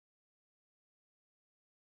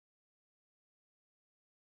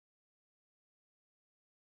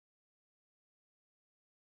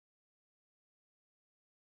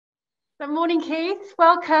Good morning, Keith.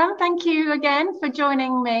 Welcome. Thank you again for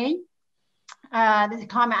joining me. This is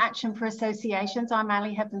Climate Action for Associations. I'm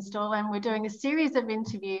Ali Heppenstall, and we're doing a series of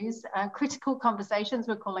interviews, critical conversations,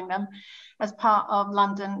 we're calling them, as part of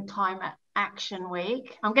London Climate Action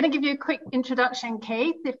Week. I'm going to give you a quick introduction,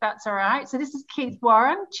 Keith, if that's all right. So this is Keith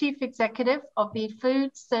Warren, Chief Executive of the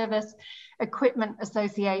Food Service Equipment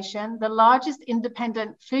Association, the largest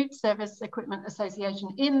independent food service equipment association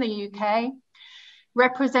in the UK,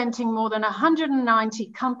 representing more than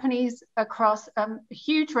 190 companies across a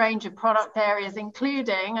huge range of product areas,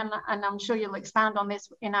 including, and I'm sure you'll expand on this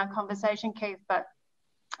in our conversation, Keith, but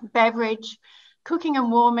beverage, cooking and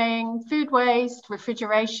warming, food waste,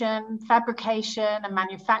 refrigeration, fabrication and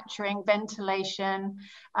manufacturing, ventilation,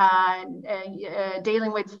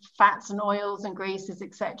 dealing with fats and oils and greases,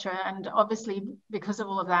 etc. And obviously, because of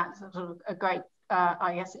all of that, sort of a great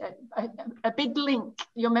I guess a big link.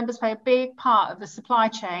 Your members play a big part of the supply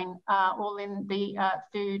chain, all in the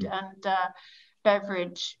food and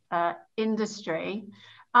beverage industry.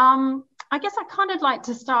 I guess I kind of like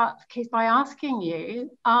to start, Keith, by asking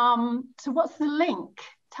you, so what's the link?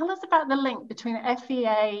 Tell us about the link between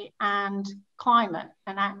FEA and climate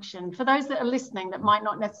and action. For those that are listening that might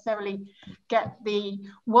not necessarily get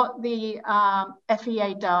what the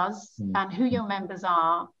FEA does and who your members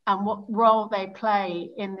are and what role they play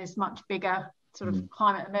in this much bigger sort of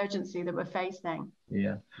climate emergency that we're facing.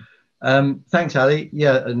 Yeah. Thanks, Ali.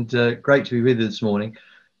 Yeah, and great to be with you this morning.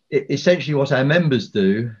 Essentially what our members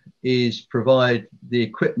do is provide the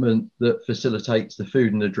equipment that facilitates the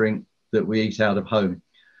food and the drink that we eat out of home,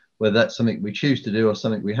 whether that's something we choose to do or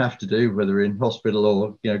something we have to do, whether in hospital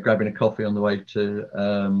or grabbing a coffee on the way to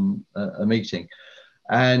a meeting.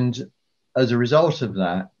 And as a result of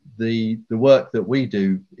that, the work that we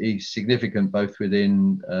do is significant both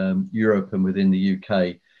within Europe and within the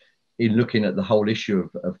UK in looking at the whole issue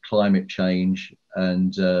of climate change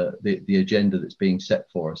and the agenda that's being set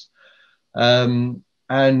for us.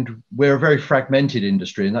 And we're a very fragmented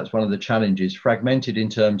industry, and that's one of the challenges. Fragmented in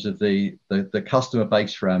terms of the customer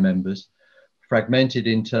base for our members, fragmented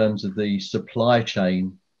in terms of the supply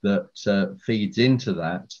chain that feeds into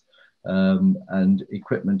that, and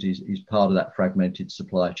equipment is part of that fragmented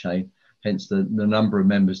supply chain, hence the number of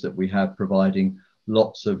members that we have providing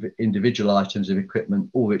lots of individual items of equipment,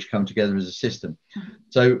 all which come together as a system.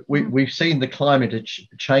 So we've seen the climate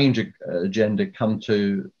change agenda come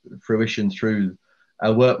to fruition through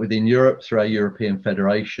our work within Europe, through our European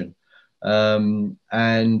Federation. And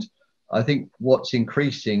I think what's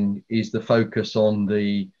increasing is the focus on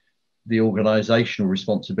the organisational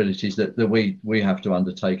responsibilities that we have to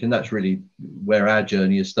undertake. And that's really where our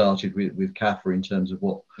journey has started with CAFA in terms of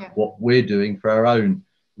what we're doing for our own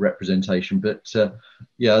representation. But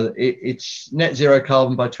it's net zero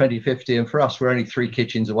carbon by 2050. And for us, we're only 3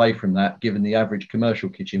 kitchens away from that, given the average commercial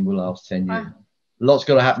kitchen will last 10 years. A lot's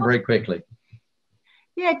got to happen very quickly.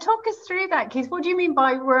 Yeah, talk us through that, Keith. What do you mean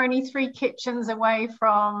by we're only 3 kitchens away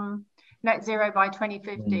from net zero by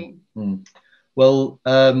 2050? Well,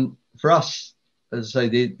 for us, as I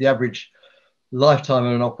say, the average lifetime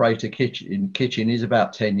of an operator kitchen is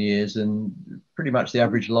about 10 years, and pretty much the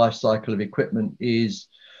average life cycle of equipment is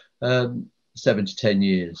 7 to 10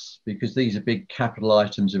 years, because these are big capital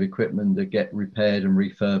items of equipment that get repaired and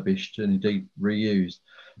refurbished and indeed reused.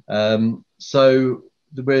 So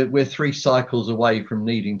we're 3 cycles away from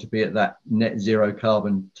needing to be at that net zero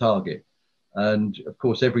carbon target. And of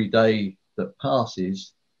course, every day that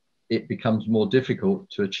passes, it becomes more difficult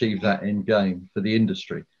to achieve that end game for the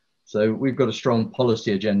industry. So we've got a strong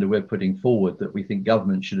policy agenda we're putting forward that we think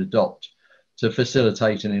government should adopt to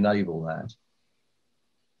facilitate and enable that.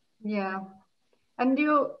 Yeah. And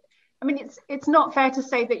it's not fair to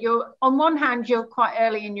say that you're, on one hand, you're quite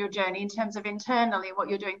early in your journey in terms of internally what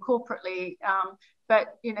you're doing corporately.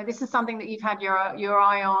 But this is something that you've had your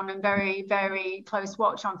eye on and very, very close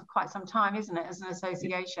watch on for quite some time, isn't it, as an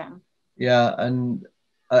association? Yeah, and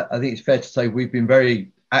I think it's fair to say we've been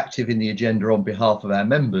very active in the agenda on behalf of our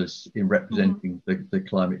members in representing the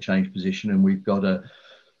climate change position. And we've got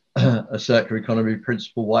a circular economy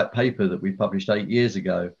principle white paper that we published 8 years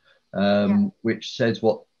ago, which says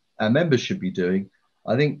what our members should be doing.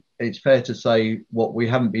 I think it's fair to say what we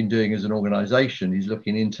haven't been doing as an organisation is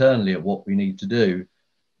looking internally at what we need to do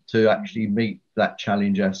to actually meet that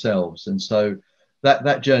challenge ourselves. And so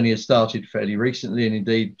that journey has started fairly recently, and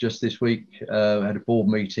indeed just this week had a board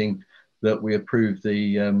meeting that we approved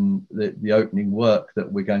the opening work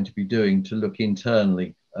that we're going to be doing to look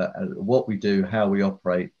internally at what we do, how we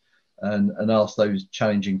operate, and ask those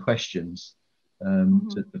challenging questions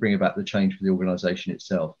to bring about the change for the organisation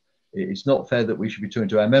itself. It's not fair that we should be talking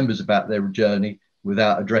to our members about their journey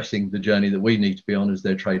without addressing the journey that we need to be on as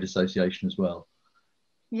their trade association as well.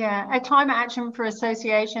 Yeah, a climate action for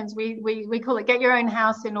associations, we call it get your own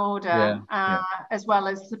house in order, as well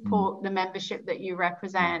as support the membership that you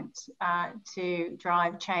represent to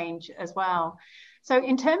drive change as well. So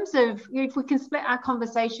in terms of, if we can split our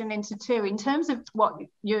conversation into two, in terms of what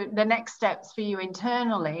the next steps for you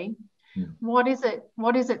internally, what is it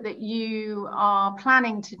that you are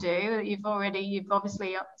planning to do? You've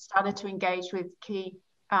obviously started to engage with key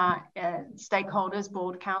stakeholders,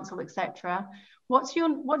 board, council, etc. What's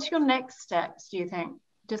your next steps, do you think?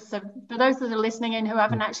 Just so for those that are listening in who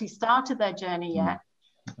haven't actually started their journey yet,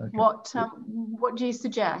 okay. What do you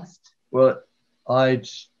suggest? Well, I'd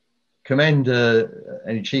commend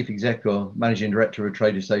any chief exec or managing director of a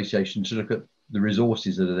trade association to look at the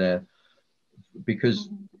resources that are there, because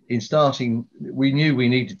in starting, we knew we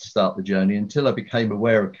needed to start the journey. Until I became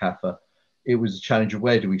aware of CAFA, it was a challenge of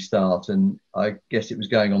where do we start, and I guess it was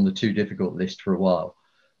going on the too difficult list for a while.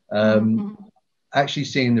 Actually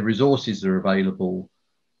seeing the resources that are available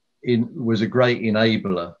was a great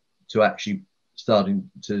enabler to actually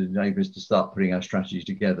enable us to start putting our strategies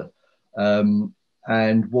together.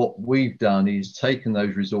 And what we've done is taken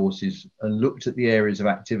those resources and looked at the areas of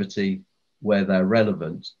activity where they're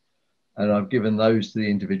relevant. And I've given those to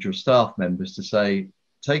the individual staff members to say,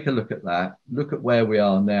 take a look at that, look at where we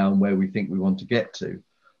are now and where we think we want to get to,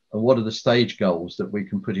 and what are the stage goals that we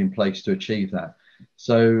can put in place to achieve that.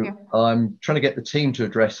 So I'm trying to get the team to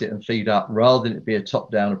address it and feed up, rather than it be a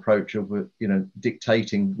top-down approach of,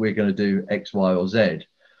 dictating we're going to do X, Y, or Z.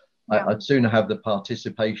 I'd sooner have the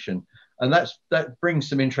participation, and that brings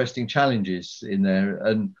some interesting challenges in there.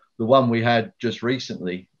 And the one we had just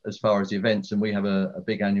recently, as far as events, and we have a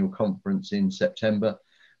big annual conference in September.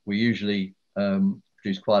 We usually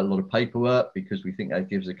produce quite a lot of paperwork because we think that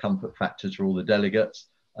gives a comfort factor to all the delegates.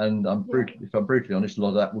 And if I'm brutally honest, a lot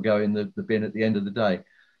of that will go in the bin at the end of the day.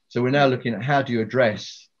 So we're now looking at how do you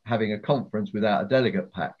address having a conference without a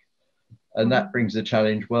delegate pack? And that brings the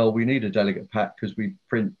challenge, well, we need a delegate pack because we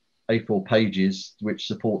print A4 pages which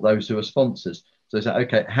support those who are sponsors. So it's like,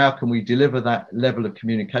 okay, how can we deliver that level of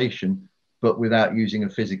communication but without using a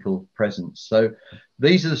physical presence? So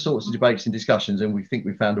these are the sorts of debates and discussions, and we think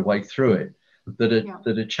we found a way through it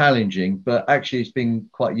that are challenging, but actually it's been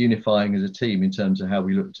quite unifying as a team in terms of how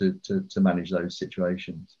we look to manage those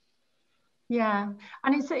situations. Yeah,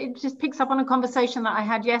 and it just picks up on a conversation that I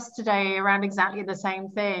had yesterday around exactly the same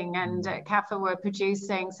thing. And CAFA were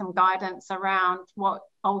producing some guidance around what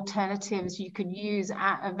alternatives you could use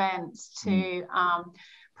at events to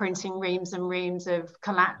printing reams and reams of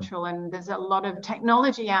collateral. And there's a lot of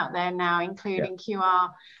technology out there now, including QR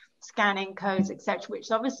scanning codes, etc.,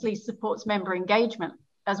 which obviously supports member engagement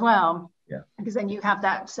as well. Because then you have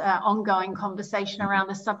that ongoing conversation around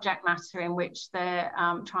the subject matter in which they're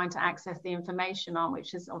trying to access the information on,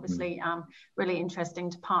 which is obviously really interesting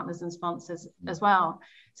to partners and sponsors as well.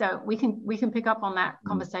 So we can pick up on that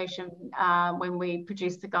conversation when we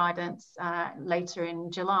produce the guidance later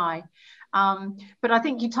in July. But I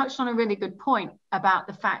think you touched on a really good point about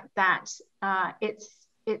the fact that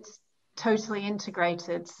it's totally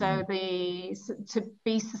integrated. So to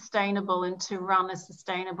be sustainable and to run a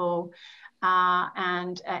sustainable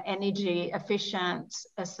and energy efficient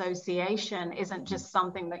association isn't just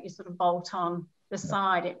something that you sort of bolt on the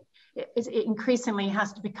side. It increasingly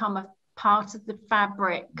has to become a part of the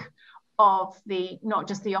fabric of not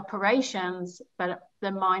just the operations, but the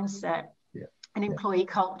mindset and employee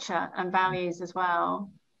culture and values as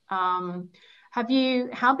well. How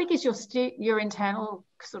big is your internal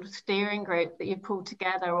sort of steering group that you've pulled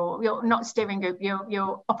together, or your not steering group,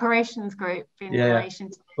 your operations group in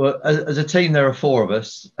relation to? Well, as a team, there are 4 of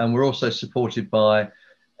us, and we're also supported by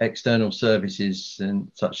external services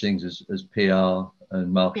and such things as PR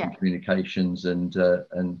and marketing communications and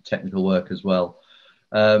technical work as well.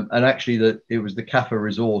 And actually, it was the CAFA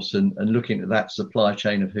resource and looking at that supply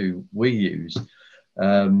chain of who we use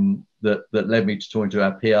that led me to talking to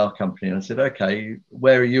our PR company. And I said, okay,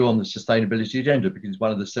 where are you on the sustainability agenda? Because it's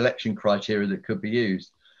one of the selection criteria that could be used.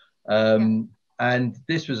 And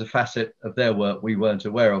this was a facet of their work we weren't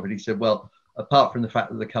aware of. And he said, well, apart from the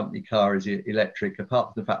fact that the company car is electric,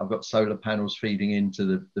 apart from the fact I've got solar panels feeding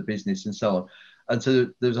into the business and so on. And so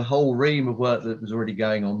there's a whole ream of work that was already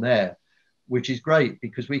going on there, which is great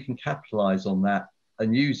because we can capitalize on that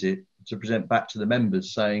and use it to present back to the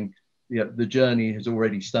members saying, the journey has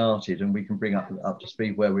already started and we can bring up to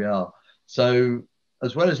speed where we are. So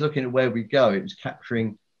as well as looking at where we go, it was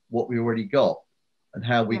capturing what we already got and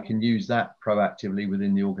how we can use that proactively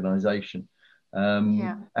within the organization.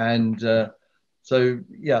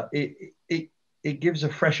 it gives a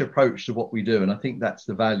fresh approach to what we do. And I think that's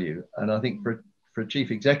the value. And I think for a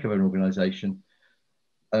chief executive of an organization,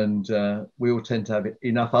 and we all tend to have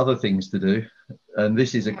enough other things to do. And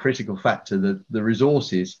this is a critical factor, that the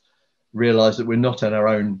resources realize that we're not on our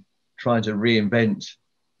own trying to reinvent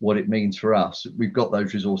what it means for us. We've got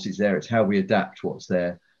those resources there. It's how we adapt what's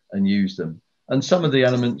there and use them. And some of the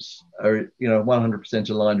elements are, 100%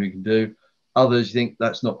 aligned we can do. Others think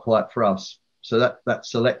that's not quite for us. So that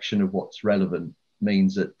selection of what's relevant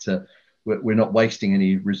means that we're not wasting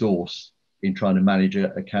any resource in trying to manage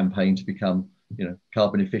a campaign to become,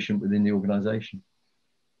 carbon efficient within the organisation.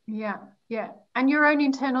 Yeah. And your own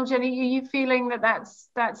internal journey, are you feeling that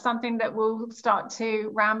that's something that will start to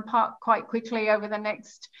ramp up quite quickly over the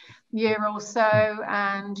next year or so?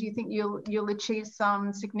 And do you think you'll achieve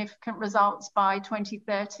some significant results by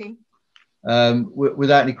 2030?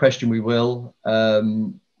 Without any question, we will.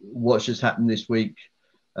 What's just happened this week,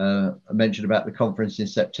 I mentioned about the conference in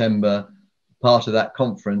September. Part of that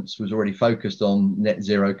conference was already focused on net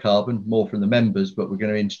zero carbon, more from the members, but we're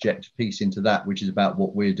going to interject a piece into that, which is about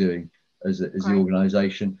what we're doing as the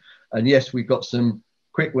organisation. And yes, we've got some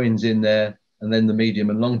quick wins in there, and then the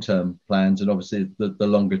medium and long term plans. And obviously the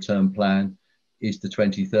longer term plan is to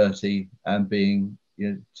 2030 and being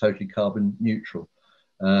totally carbon neutral.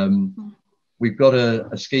 We've got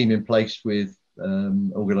a scheme in place with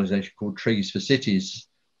an organisation called Trees for Cities,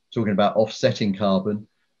 talking about offsetting carbon.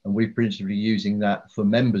 And we're principally using that for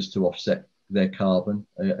members to offset their carbon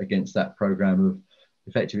against that programme of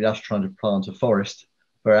effectively us trying to plant a forest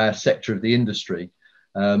for our sector of the industry.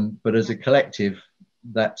 But as a collective,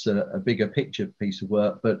 that's a bigger picture piece of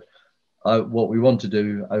work. But what we want to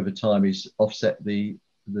do over time is offset the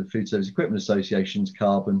Food Service Equipment Association's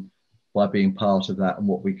carbon by being part of that and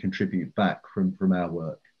what we contribute back from our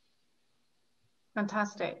work.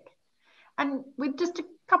 Fantastic. And with just a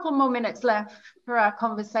couple more minutes left for our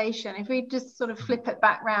conversation, if we just sort of flip it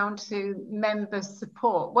back round to member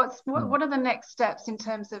support, what are the next steps in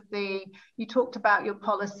terms of you talked about your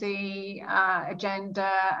policy agenda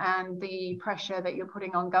and the pressure that you're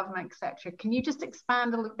putting on government, etc. Can you just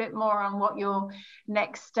expand a little bit more on what your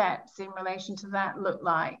next steps in relation to that look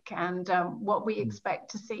like, and what we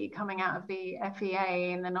expect to see coming out of the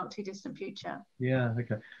FEA in the not too distant future? Yeah,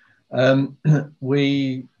 okay.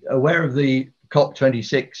 We aware of the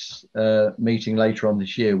COP26 meeting later on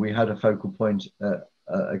this year. We had a focal point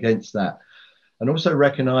against that, and also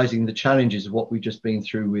recognising the challenges of what we've just been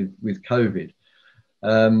through with COVID.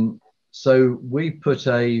 So we put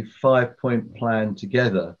a 5-point plan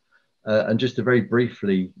together, and just to very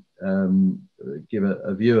briefly give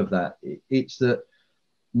a view of that, it's that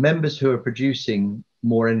members who are producing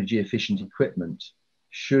more energy efficient equipment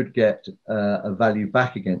should get a value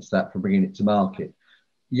back against that for bringing it to market.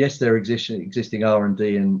 Yes, there are existing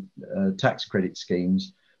R&D and tax credit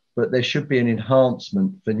schemes, but there should be an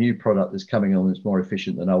enhancement for new product that's coming on that's more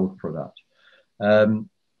efficient than old product.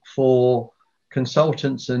 For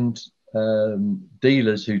consultants and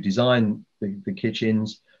dealers who design the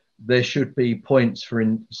kitchens, there should be points for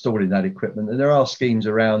installing that equipment. And there are schemes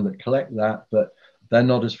around that collect that, but they're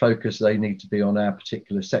not as focused. They need to be on our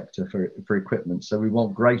particular sector for equipment. So we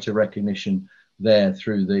want greater recognition there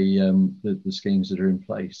through the schemes that are in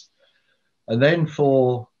place. And then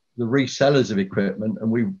for the resellers of equipment, and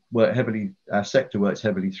we work heavily, our sector works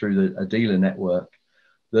heavily through a dealer network,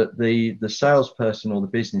 that the salesperson or the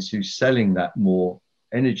business who's selling that more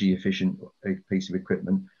energy efficient piece of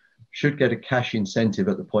equipment should get a cash incentive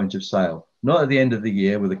at the point of sale, not at the end of the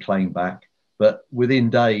year with a claim back, but within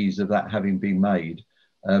days of that having been made,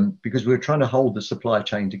 because we're trying to hold the supply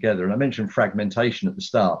chain together. And I mentioned fragmentation at the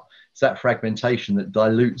start. It's that fragmentation that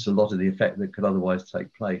dilutes a lot of the effect that could otherwise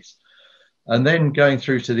take place. And then going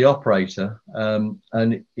through to the operator,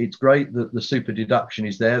 and it's great that the super deduction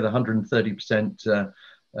is there, the 130%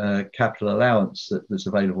 capital allowance that's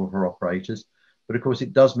available for operators. But of course,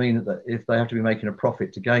 it does mean that if they have to be making a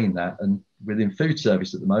profit to gain that, and within food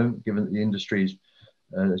service at the moment, given that the industry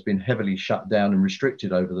has been heavily shut down and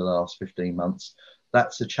restricted over the last 15 months,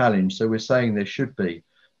 that's a challenge. So we're saying there should be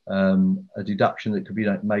a deduction that could be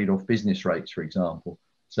made off business rates, for example.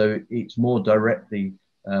 So it's more directly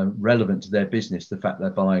relevant to their business, the fact they're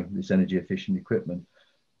buying this energy efficient equipment.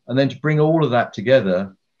 And then to bring all of that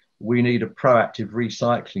together, we need a proactive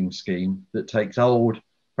recycling scheme that takes old,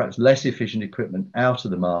 perhaps less efficient equipment out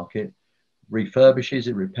of the market, refurbishes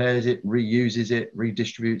it, repairs it, reuses it,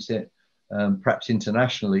 redistributes it, perhaps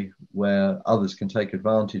internationally where others can take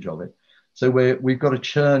advantage of it. So we've got a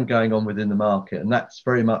churn going on within the market, and that's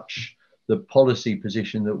very much the policy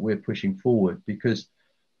position that we're pushing forward, because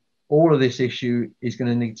all of this issue is going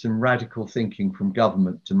to need some radical thinking from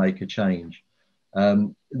government to make a change.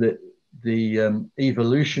 The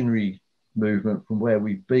evolutionary movement from where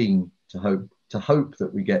we've been to hope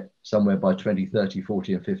that we get somewhere by 2030,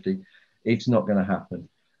 40 and 50, it's not going to happen.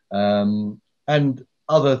 And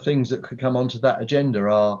other things that could come onto that agenda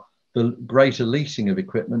are the greater leasing of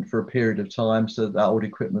equipment for a period of time so that old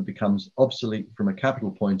equipment becomes obsolete from a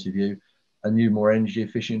capital point of view and new, more energy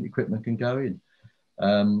efficient equipment can go in.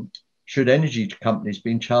 Should energy companies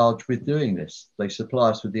be charged with doing this? They supply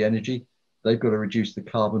us with the energy. They've got to reduce the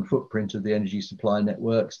carbon footprint of the energy supply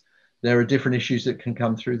networks. There are different issues that can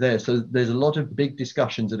come through there. So there's a lot of big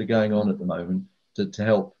discussions that are going on at the moment to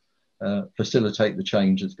help facilitate the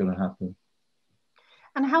change that's going to happen.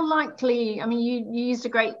 And how likely, I mean, you used a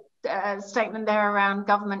great statement there around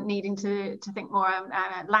government needing to think more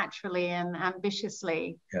laterally and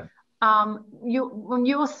ambitiously. Yeah. On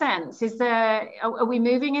your sense, are we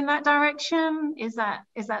moving in that direction? Is that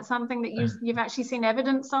something that you've actually seen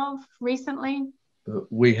evidence of recently?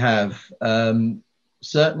 We have.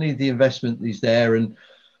 Certainly the investment is there, and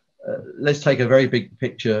let's take a very big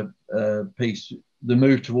picture piece, the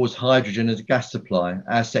move towards hydrogen as a gas supply.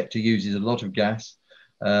 Our sector uses a lot of gas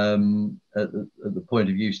at the point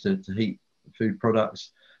of use to heat food products.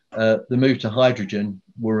 The move to hydrogen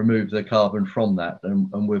will remove the carbon from that,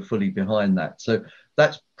 and we're fully behind that. So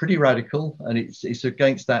that's pretty radical, and it's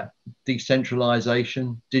against that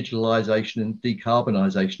decentralization, digitalization, and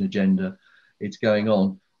decarbonisation agenda it's going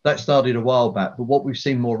on. That started a while back, but what we've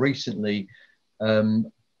seen more recently,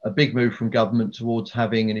 a big move from government towards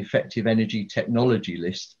having an effective energy technology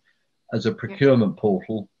list as a procurement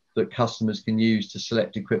portal that customers can use to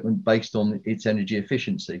select equipment based on its energy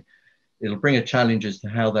efficiency. It'll bring a challenge as to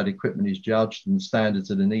how that equipment is judged and the standards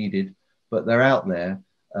that are needed, but they're out there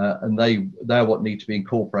and they're what need to be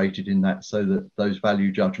incorporated in that so that those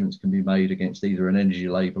value judgments can be made against either an energy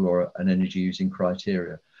label or an energy using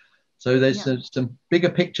criteria. So there's some bigger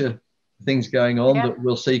picture things going on that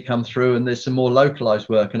we'll see come through, and there's some more localized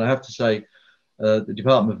work. And I have to say, the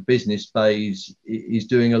Department of Business Bays is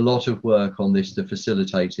doing a lot of work on this to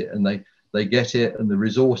facilitate it, and they get it, and the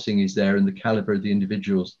resourcing is there, and the caliber of the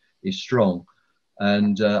individuals is strong.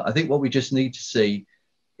 And I think what we just need to see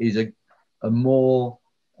is a more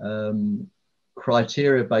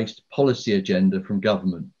criteria-based policy agenda from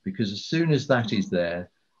government, because as soon as that is there,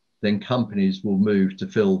 then companies will move to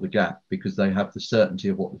fill the gap because they have the certainty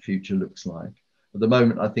of what the future looks like. At the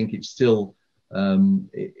moment, I think it's still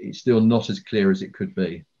not as clear as it could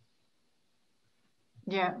be.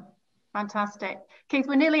 Yeah, fantastic. Keith,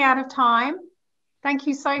 we're nearly out of time. Thank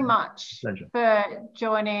you so much for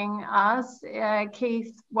joining us.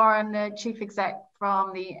 Keith Warren, the Chief Exec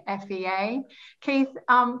from the FEA. Keith,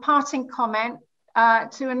 parting comment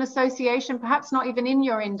to an association, perhaps not even in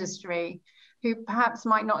your industry, who perhaps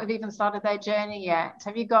might not have even started their journey yet.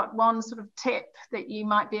 Have you got one sort of tip that you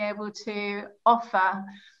might be able to offer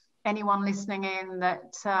anyone listening in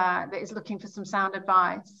that is looking for some sound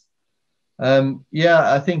advice?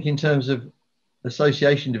 Yeah, I think in terms of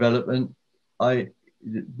association development,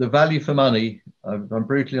 the value for money, I'm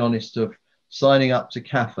brutally honest, of signing up to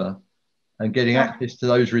CAFA and getting access to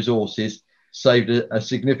those resources saved a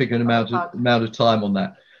significant amount of time on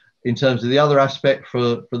that. In terms of the other aspect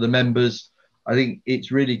for the members, I think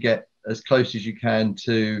it's really get as close as you can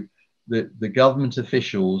to the government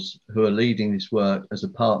officials who are leading this work as a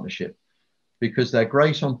partnership, because they're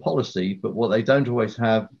great on policy, but what they don't always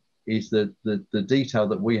have is the detail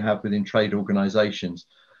that we have within trade organisations.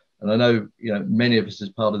 And I know, many of us as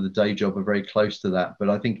part of the day job are very close to that,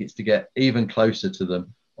 but I think it's to get even closer to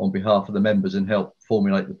them on behalf of the members and help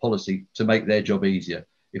formulate the policy to make their job easier.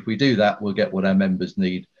 If we do that, we'll get what our members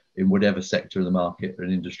need in whatever sector of the market or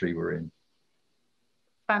industry we're in.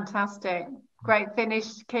 Fantastic. Great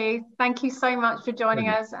finish, Keith. Thank you so much for joining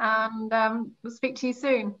us, and we'll speak to you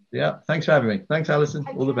soon. Yeah, thanks for having me. Thanks, Alison.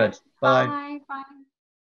 All the best. Bye. Bye.